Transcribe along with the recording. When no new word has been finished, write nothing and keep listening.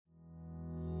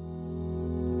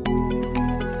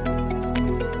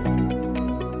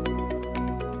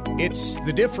It's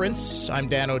The Difference. I'm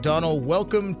Dan O'Donnell.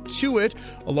 Welcome to it,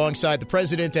 alongside the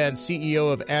president and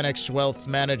CEO of Annex Wealth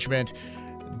Management,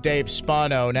 Dave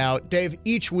Spano. Now, Dave,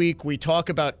 each week we talk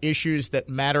about issues that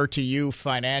matter to you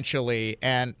financially.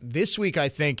 And this week, I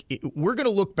think we're going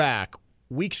to look back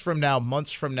weeks from now,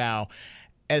 months from now,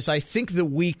 as I think the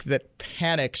week that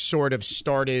panic sort of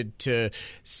started to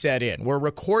set in. We're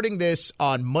recording this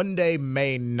on Monday,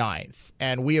 May 9th,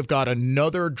 and we have got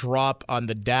another drop on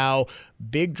the Dow,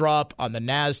 big drop on the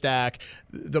NASDAQ.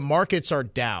 The markets are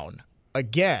down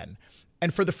again.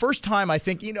 And for the first time, I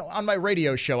think, on my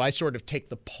radio show, I sort of take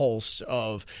the pulse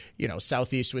of,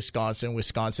 Southeast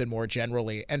Wisconsin more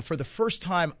generally. And for the first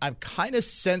time, I'm kind of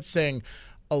sensing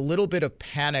a little bit of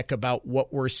panic about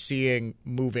what we're seeing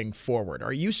moving forward.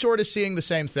 Are you sort of seeing the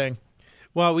same thing?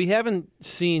 Well, we haven't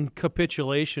seen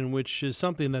capitulation, which is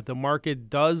something that the market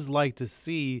does like to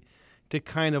see to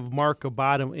kind of mark a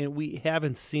bottom, and we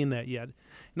haven't seen that yet.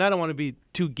 And I don't want to be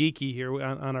too geeky here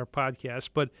on our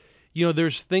podcast, but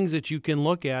there's things that you can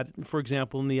look at, for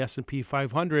example, in the S&P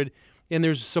 500, and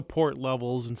there's support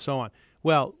levels and so on.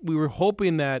 Well, we were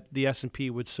hoping that the S&P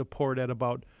would support at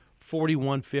about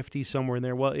 4150, somewhere in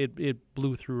there. Well, it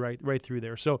blew through right through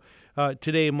there. So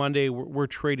today, Monday, we're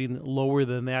trading lower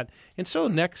than that. And so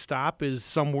next stop is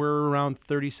somewhere around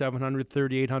 3,700,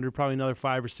 3,800, probably another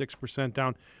 5 or 6%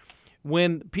 down.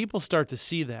 When people start to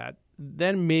see that,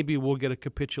 then maybe we'll get a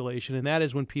capitulation. And that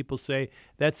is when people say,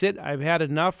 that's it, I've had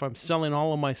enough, I'm selling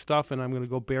all of my stuff, and I'm going to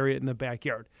go bury it in the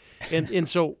backyard. And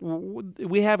so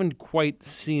we haven't quite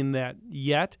seen that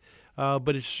yet.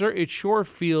 But it sure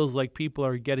feels like people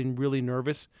are getting really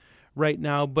nervous right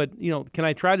now. But, can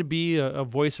I try to be a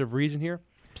voice of reason here?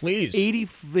 Please.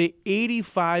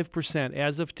 85%,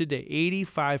 as of today,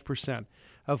 85%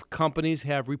 of companies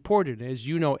have reported. As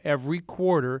you know, every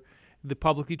quarter, the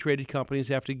publicly traded companies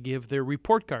have to give their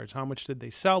report cards. How much did they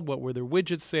sell? What were their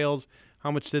widget sales? How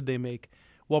much did they make?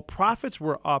 Well, profits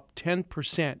were up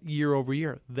 10% year over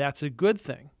year. That's a good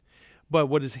thing. But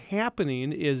what is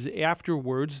happening is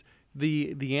afterwards,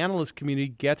 the analyst community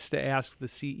gets to ask the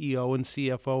CEO and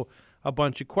CFO a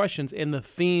bunch of questions, and the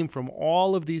theme from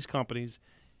all of these companies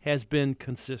has been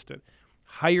consistent.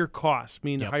 Higher costs,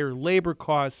 meaning higher labor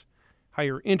costs,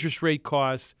 higher interest rate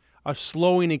costs, a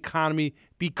slowing economy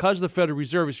because the Federal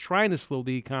Reserve is trying to slow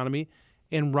the economy,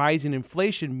 and rising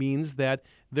inflation means that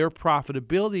their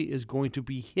profitability is going to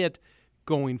be hit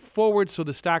going forward. So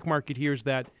the stock market hears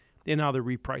that, and now they're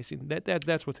repricing.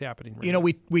 That's what's happening right now.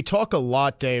 We talk a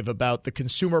lot, Dave, about the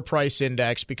consumer price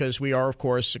index because we are, of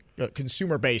course, a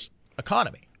consumer-based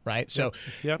economy, right? So,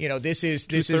 this is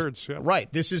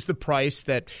right. This is the price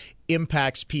that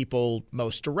impacts people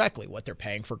most directly, what they're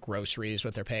paying for groceries,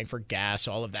 what they're paying for gas,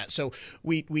 all of that. So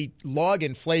we log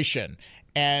inflation,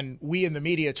 and we in the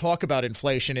media talk about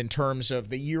inflation in terms of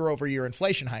the year-over-year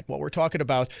inflation hike. Well, we're talking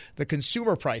about the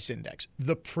consumer price index.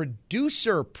 The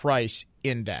producer price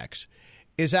index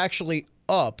is actually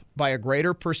up by a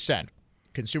greater percent.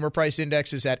 Consumer price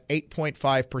index is at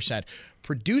 8.5%.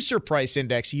 Producer price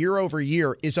index year over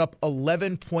year is up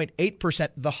 11.8%,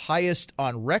 the highest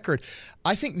on record.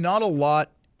 I think not a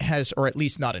lot has, or at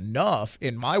least not enough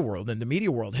in my world, in the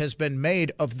media world, has been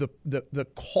made of the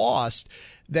cost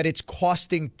that it's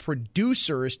costing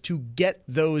producers to get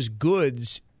those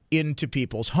goods into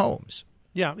people's homes.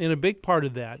 Yeah, and a big part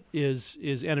of that is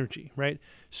energy, right?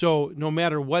 So no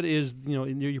matter what is,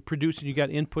 you're producing, you got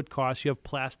input costs, you have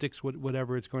plastics,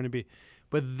 whatever it's going to be.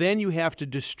 But then you have to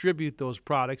distribute those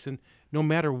products, and no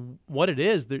matter what it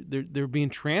is, they're being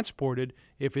transported.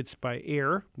 If it's by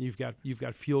air, you've got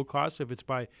fuel costs. If it's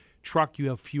by truck, you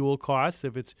have fuel costs.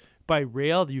 If it's by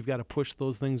rail, you've got to push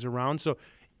those things around. So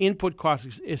input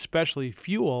costs, especially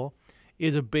fuel,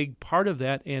 is a big part of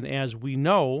that. And as we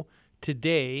know,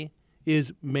 today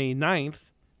is May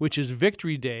 9th, which is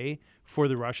Victory Day for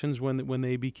the Russians when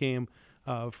they became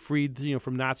freed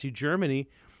from Nazi Germany.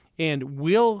 And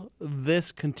will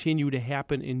this continue to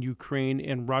happen in Ukraine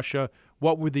and Russia?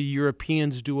 What will the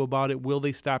Europeans do about it? Will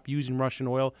they stop using Russian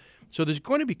oil? So there's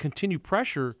going to be continued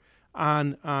pressure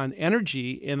on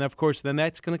energy, and of course then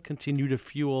that's going to continue to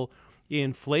fuel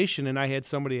inflation. And I had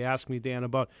somebody ask me, Dan,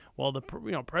 about, well,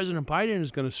 President Biden is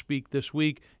going to speak this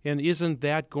week, and isn't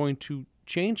that going to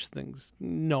change things?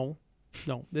 No,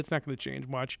 that's not going to change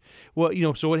much. Well,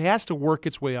 so it has to work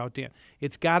its way out, Dan.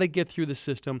 It's got to get through the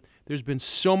system. There's been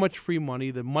so much free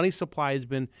money. The money supply has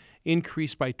been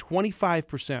increased by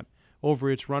 25%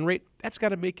 over its run rate. That's got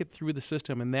to make it through the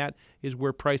system, and that is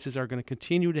where prices are going to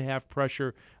continue to have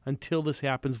pressure until this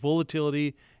happens.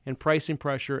 Volatility and pricing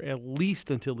pressure at least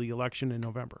until the election in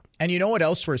November. And you know what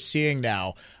else we're seeing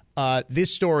now?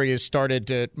 This story has started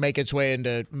to make its way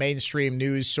into mainstream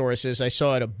news sources. I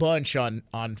saw it a bunch on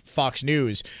Fox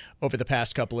News over the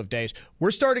past couple of days.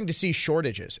 We're starting to see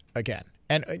shortages again.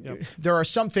 And there are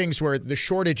some things where the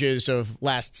shortages of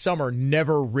last summer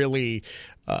never really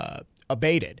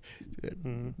abated.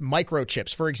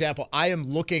 Microchips, for example, I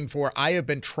have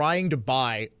been trying to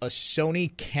buy a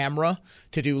Sony camera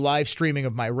to do live streaming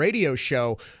of my radio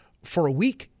show for a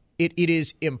week. It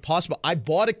is impossible. I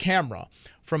bought a camera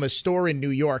from a store in New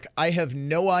York. I have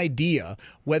no idea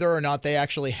whether or not they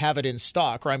actually have it in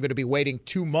stock, or I'm going to be waiting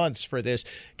 2 months for this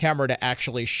camera to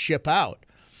actually ship out.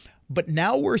 But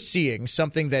now we're seeing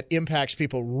something that impacts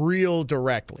people real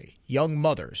directly. Young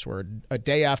mothers. We're a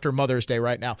day after Mother's Day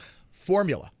right now.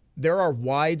 Formula. There are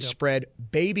widespread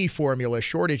baby formula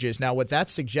shortages. Now, what that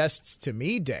suggests to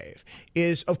me, Dave,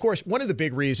 is, of course, one of the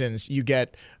big reasons you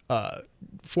get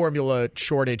formula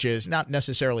shortages, not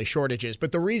necessarily shortages,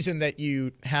 but the reason that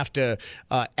you have to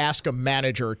ask a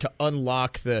manager to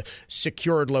unlock the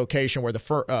secured location where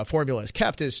the formula is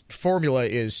kept is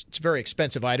it's a very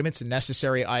expensive item. It's a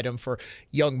necessary item for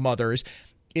young mothers.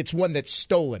 It's one that's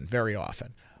stolen very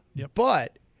often. Yep.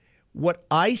 But what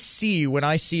I see when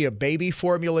I see a baby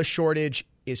formula shortage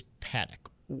is panic.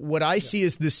 What I see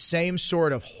is the same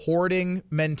sort of hoarding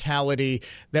mentality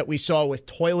that we saw with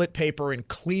toilet paper and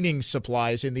cleaning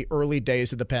supplies in the early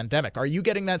days of the pandemic. Are you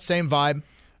getting that same vibe?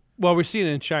 Well, we're seeing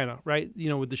it in China, right?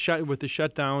 With the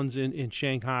shutdowns in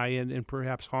Shanghai and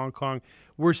perhaps Hong Kong,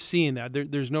 we're seeing that.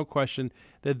 There's no question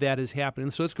that is happening.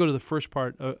 So let's go to the first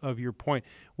part of your point,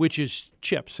 which is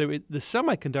chips. So the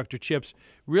semiconductor chips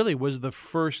really was the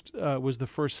first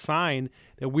sign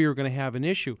that we were going to have an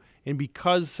issue. And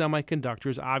because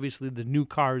semiconductors, obviously the new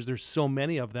cars, there's so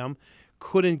many of them,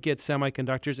 couldn't get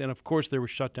semiconductors, and of course there were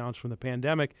shutdowns from the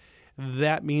pandemic.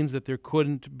 That means that there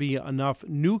couldn't be enough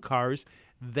new cars.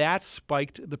 That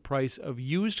spiked the price of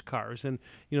used cars. And,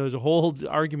 there's a whole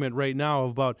argument right now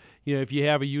about, if you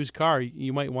have a used car,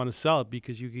 you might want to sell it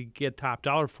because you could get top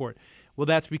dollar for it. Well,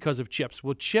 that's because of chips.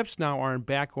 Well, chips now are in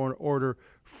back order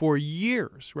for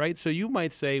years, right? So you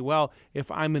might say, well,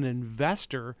 if I'm an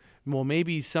investor, well,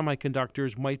 maybe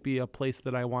semiconductors might be a place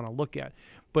that I want to look at.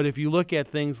 But if you look at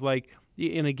things like,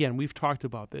 and again, we've talked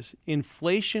about this,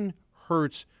 inflation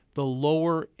hurts the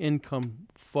lower income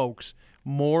folks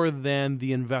more than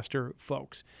the investor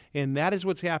folks. And that is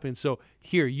what's happening. So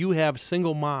here you have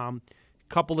single mom,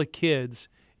 couple of kids,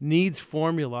 needs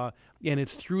formula, and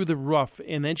it's through the roof.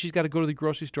 And then she's got to go to the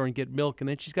grocery store and get milk, and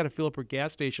then she's got to fill up her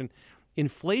gas station.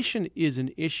 Inflation is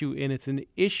an issue, and it's an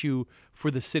issue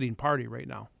for the sitting party right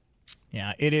now.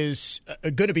 Yeah, it is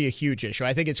going to be a huge issue.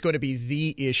 I think it's going to be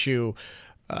the issue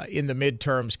in the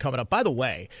midterms coming up. By the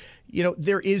way,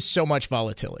 there is so much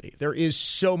volatility. There is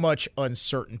so much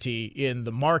uncertainty in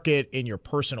the market, in your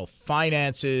personal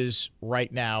finances right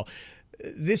now.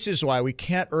 This is why we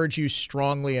can't urge you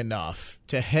strongly enough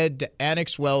to head to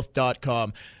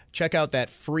annexwealth.com, check out that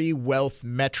free wealth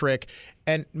metric,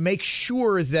 and make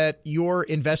sure that your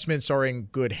investments are in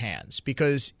good hands,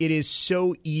 because it is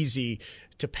so easy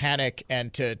to panic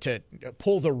and to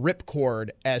pull the ripcord,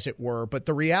 as it were. But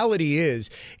the reality is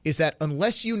that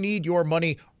unless you need your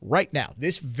money right now,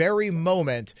 this very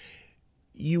moment,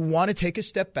 you want to take a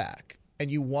step back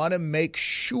and you want to make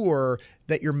sure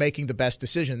that you're making the best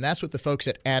decision. That's what the folks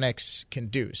at Annex can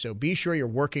do. So be sure you're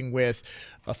working with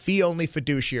a fee-only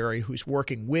fiduciary who's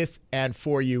working with and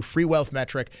for you. Free wealth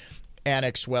metric,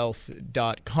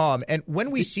 annexwealth.com. And when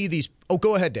we see these –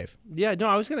 go ahead, Dave. Yeah, no,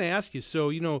 I was going to ask you.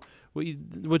 So,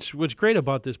 what's great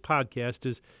about this podcast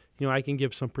is, I can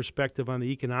give some perspective on the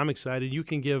economic side, and you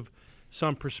can give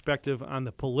some perspective on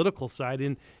the political side.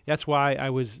 And that's why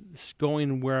I was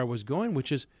going where I was going,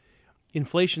 which is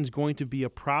inflation is going to be a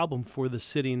problem for the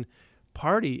sitting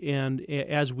party. And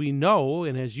as we know,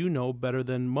 and as you know better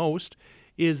than most,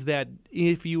 is that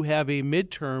if you have a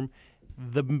midterm,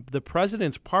 the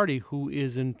president's party, who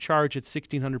is in charge at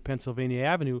 1600 Pennsylvania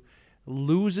Avenue,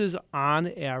 loses on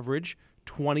average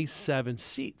 27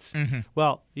 seats. Mm-hmm.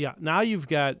 Well, yeah. Now you've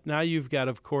got,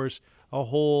 of course, a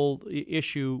whole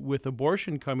issue with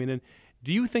abortion coming in.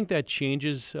 Do you think that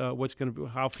changes how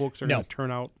folks are going to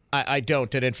turn out? I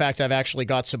don't. And in fact, I've actually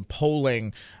got some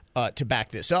polling to back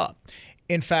this up.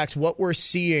 In fact, what we're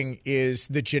seeing is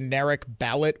the generic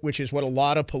ballot, which is what a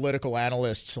lot of political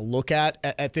analysts look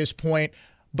at this point.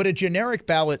 But a generic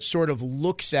ballot sort of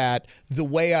looks at the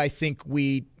way I think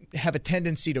we have a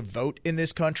tendency to vote in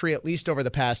this country, at least over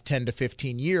the past 10 to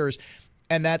 15 years.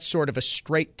 And that's sort of a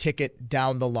straight ticket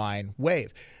down the line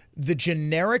wave. The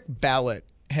generic ballot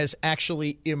has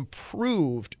actually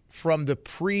improved from the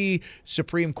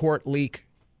pre-Supreme Court leak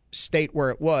state where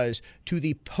it was to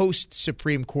the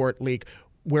post-Supreme Court leak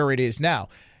where it is now.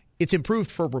 It's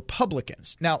improved for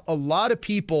Republicans. Now, a lot of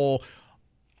people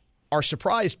are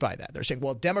surprised by that. They're saying,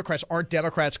 well, aren't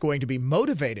Democrats going to be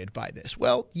motivated by this?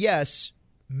 Well, yes,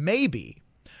 maybe.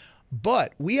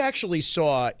 But we actually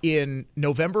saw in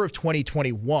November of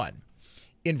 2021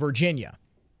 in Virginia,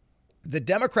 the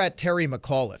Democrat Terry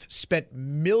McAuliffe spent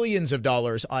millions of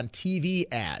dollars on TV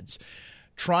ads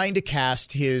trying to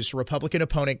cast his Republican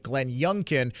opponent, Glenn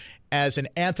Youngkin, as an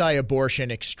anti-abortion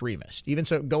extremist, even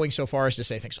so going so far as to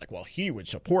say things like, well, he would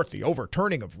support the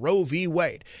overturning of Roe v.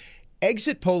 Wade.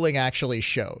 Exit polling actually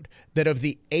showed that of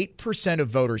the 8% of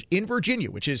voters in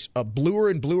Virginia, which is a bluer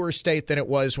and bluer state than it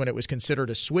was when it was considered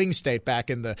a swing state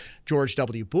back in the George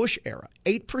W. Bush era,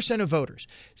 8% of voters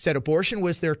said abortion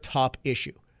was their top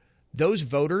issue. Those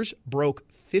voters broke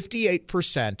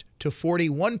 58% to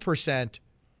 41%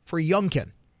 for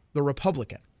Youngkin, the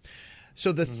Republican.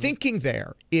 So the thinking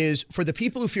there is for the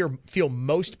people who feel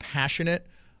most passionate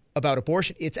about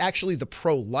abortion, it's actually the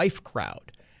pro-life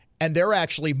crowd. And they're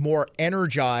actually more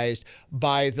energized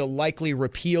by the likely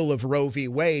repeal of Roe v.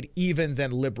 Wade even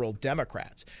than liberal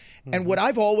Democrats. And what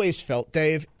I've always felt,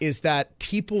 Dave, is that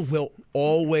people will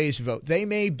always vote. They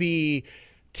may be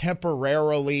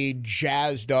temporarily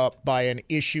jazzed up by an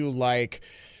issue like,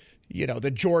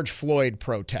 the George Floyd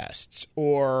protests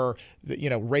or,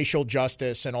 racial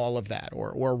justice and all of that,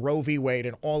 or Roe v. Wade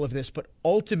and all of this. But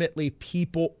ultimately,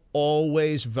 people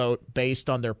always vote based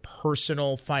on their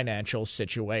personal financial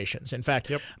situations. In fact,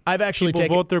 I've actually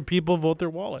people vote their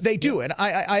wallet. They do. And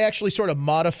I actually sort of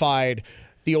modified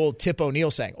the old Tip O'Neill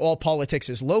saying, all politics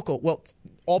is local. Well,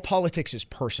 all politics is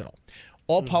personal.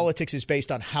 All politics is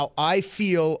based on how I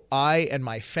feel I and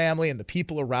my family and the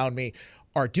people around me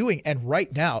are doing. And right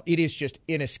now, it is just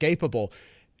inescapable.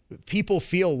 People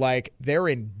feel like they're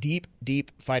in deep,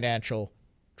 deep financial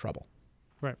trouble.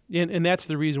 Right. And that's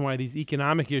the reason why these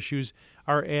economic issues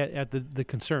are at the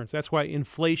concerns. That's why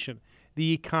inflation,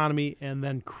 the economy, and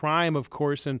then crime, of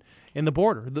course, and the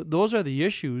border. Those are the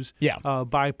issues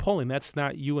by polling. That's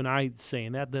not you and I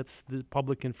saying that. That's the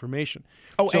public information.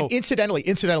 Oh, so, and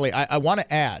incidentally, I want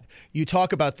to add, you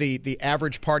talk about the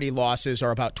average party losses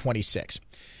are about 26.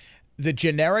 The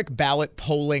generic ballot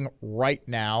polling right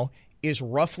now is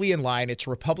roughly in line. It's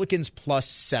Republicans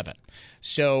 +7.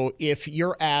 So if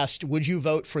you're asked, would you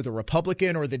vote for the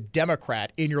Republican or the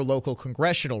Democrat in your local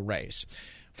congressional race,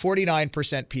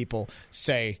 49% people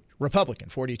say Republican,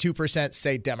 42%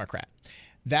 say Democrat.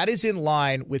 That is in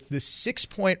line with the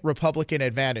 6-point Republican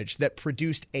advantage that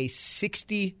produced a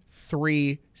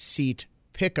 63-seat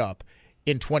pickup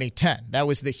in 2010. That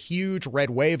was the huge red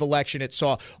wave election. It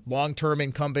saw long-term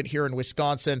incumbent here in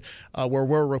Wisconsin, where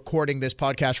we're recording this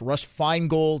podcast, Russ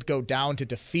Feingold, go down to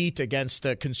defeat against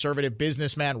a conservative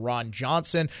businessman, Ron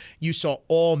Johnson. You saw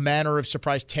all manner of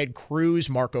surprise. Ted Cruz,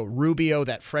 Marco Rubio,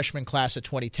 that freshman class of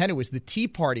 2010. It was the Tea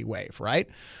Party wave, right?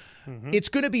 It's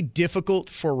going to be difficult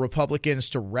for Republicans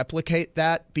to replicate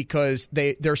that because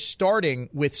they're starting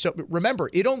with – so remember,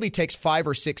 it only takes 5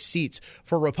 or 6 seats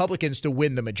for Republicans to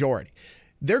win the majority.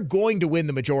 They're going to win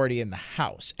the majority in the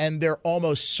House, and they're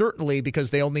almost certainly, because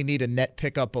they only need a net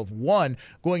pickup of 1,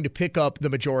 going to pick up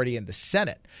the majority in the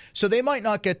Senate. So they might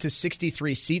not get to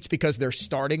 63 seats because they're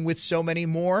starting with so many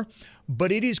more,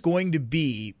 but it is going to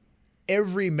be –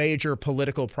 every major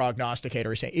political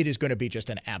prognosticator is saying it is going to be just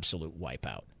an absolute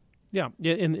wipeout. Yeah,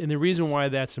 and the reason why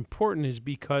that's important is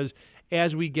because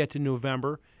as we get to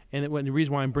November, and the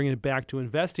reason why I'm bringing it back to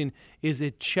investing is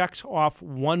it checks off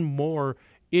one more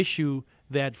issue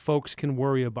that folks can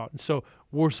worry about. And so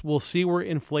we'll see where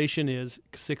inflation is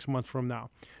 6 months from now.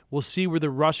 We'll see where the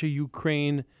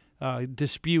Russia-Ukraine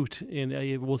dispute,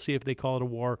 and we'll see if they call it a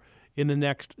war, in the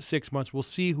next 6 months. We'll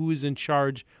see who is in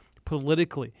charge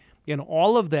politically. And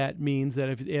all of that means that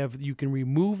if you can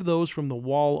remove those from the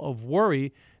wall of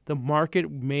worry, the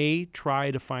market may try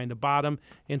to find a bottom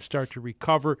and start to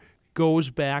recover.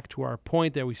 Goes back to our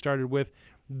point that we started with.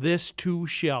 This too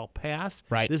shall pass.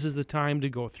 Right. This is the time to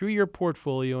go through your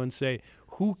portfolio and say,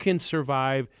 who can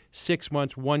survive 6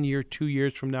 months, 1 year, 2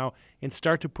 years from now, and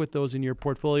start to put those in your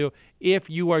portfolio if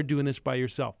you are doing this by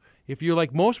yourself. If you're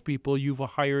like most people, you've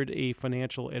hired a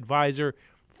financial advisor.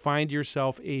 Find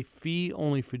yourself a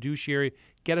fee-only fiduciary.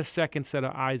 Get a second set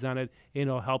of eyes on it, and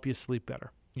it'll help you sleep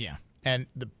better. Yeah. And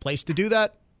the place to do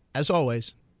that, as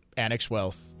always,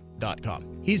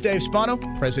 AnnexWealth.com. He's Dave Spano,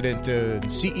 President and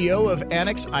CEO of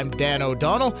Annex. I'm Dan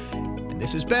O'Donnell, and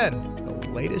this has been the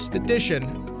latest edition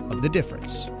of The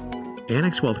Difference.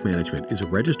 Annex Wealth Management is a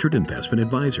registered investment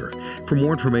advisor. For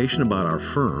more information about our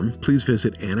firm, please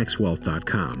visit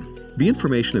AnnexWealth.com. The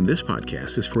information in this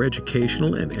podcast is for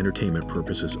educational and entertainment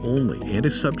purposes only and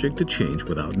is subject to change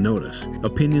without notice.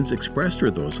 Opinions expressed are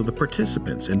those of the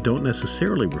participants and don't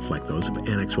necessarily reflect those of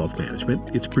Annex Wealth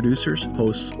Management, its producers,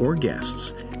 hosts, or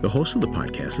guests. The host of the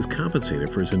podcast is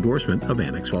compensated for his endorsement of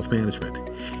Annex Wealth Management.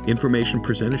 Information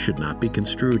presented should not be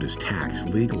construed as tax,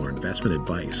 legal, or investment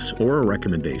advice, or a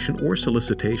recommendation or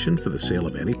solicitation for the sale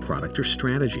of any product or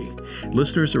strategy.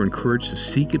 Listeners are encouraged to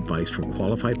seek advice from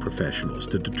qualified professionals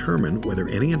to determine whether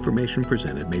any information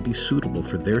presented may be suitable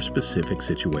for their specific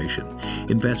situation.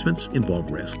 Investments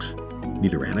involve risks.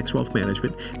 Neither Annex Wealth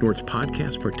Management nor its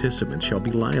podcast participants shall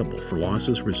be liable for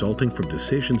losses resulting from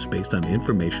decisions based on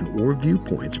information or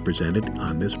viewpoints presented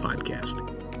on this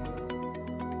podcast.